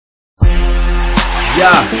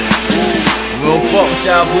Yeah, we don't fuck with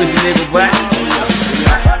y'all pussy nigga, boy.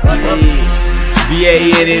 BA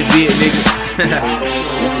in this bitch, nigga.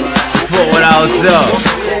 Fuck with ourselves.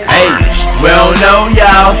 Hey, we don't know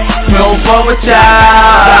y'all. We don't fuck with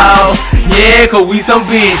y'all. Yeah, cause we some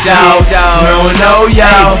big dogs. We don't know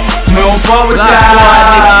y'all. We don't fuck with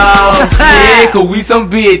y'all. Yeah, cause we some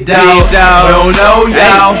big dogs. We don't know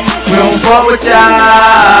y'all. We don't fuck with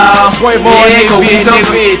y'all. Yeah, cause we some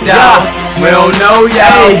big dogs. We don't know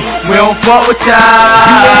y'all. We don't fuck with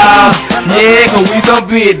y'all. Yeah, cause we some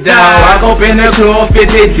big dogs. I go up in the club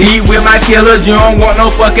 50 deep with my killers. You don't want no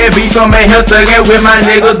fucking beef. I'm in here thuggin' with my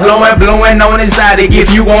niggas blowing on exotic.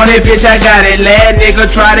 If you want it, bitch, I got it. Lad nigga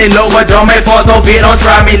try it low, but don't make false, so bitch, don't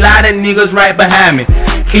try me. Lot of niggas right behind me.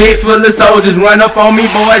 Click full of soldiers, run up on me,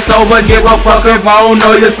 boy, sober. Give a fuck if I don't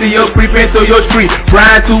know you. See us creeping through your street,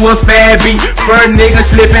 ride to a fat beat. First nigga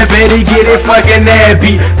slipping, better get it fucking that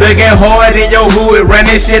beat. Thuggin' hard in your hood,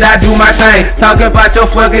 running shit, I do my thing. Talking about your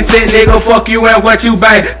fucking shit, nigga, fuck you and what you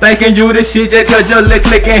bang. Thinking you the shit just cause your lick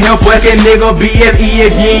clicking him bucking, nigga. BFE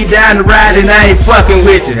if you ain't down to ride, and I ain't fucking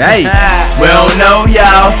with you. Hey, we don't know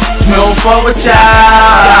y'all, we don't fuck with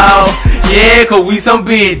y'all. Yeah, cause we some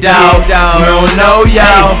big dogs. We don't know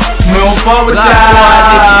y'all. We don't fuck with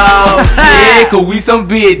y'all. Yeah, cause we some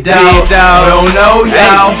big dogs. We don't know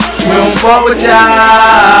y'all. We don't fuck with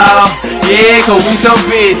y'all. Yeah, cause we some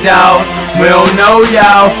big dogs. We don't know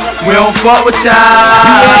y'all. We don't fuck with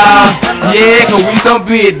y'all. Yeah, cause we some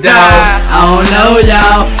big dogs. I don't know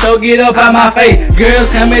y'all, so get up out my face. Girls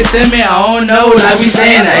coming to me, I don't know, like we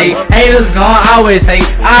saying hey. Haters gon' always hate,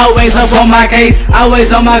 always up on my case,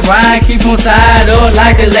 always on my grind, keep on tied up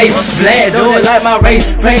like a lace. Black do it like my race,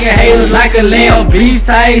 bringing haters like a limb. Beef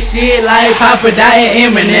type shit like Papa Diet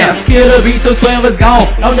Eminem. Killer beat till 12 is gone,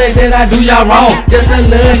 don't think that I do y'all wrong. Just a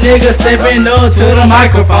little nigga stepping up to the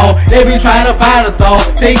microphone. They be trying to find a throne,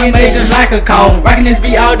 thinking they just like a cone. Rocking this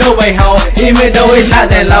beat all the way home, even though it's not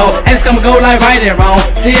that low. And it's gonna go like right and wrong,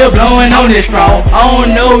 still blowing on this strong. I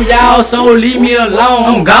don't know y'all, so leave me alone,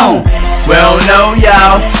 I'm gone. We don't know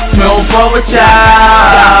y'all, we don't fuck with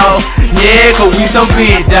y'all. Yeah, cause we some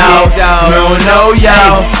big dogs. We don't know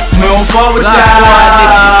y'all, we don't fuck with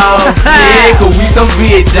y'all. Yeah, cause we some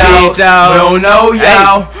big dogs. We don't know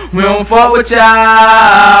y'all, we don't fuck with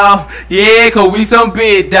y'all. Yeah, cause we some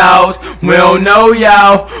big dogs. We don't know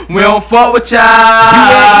y'all, we don't fuck with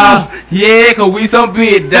y'all. Yeah, cause we some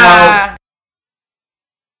big dogs.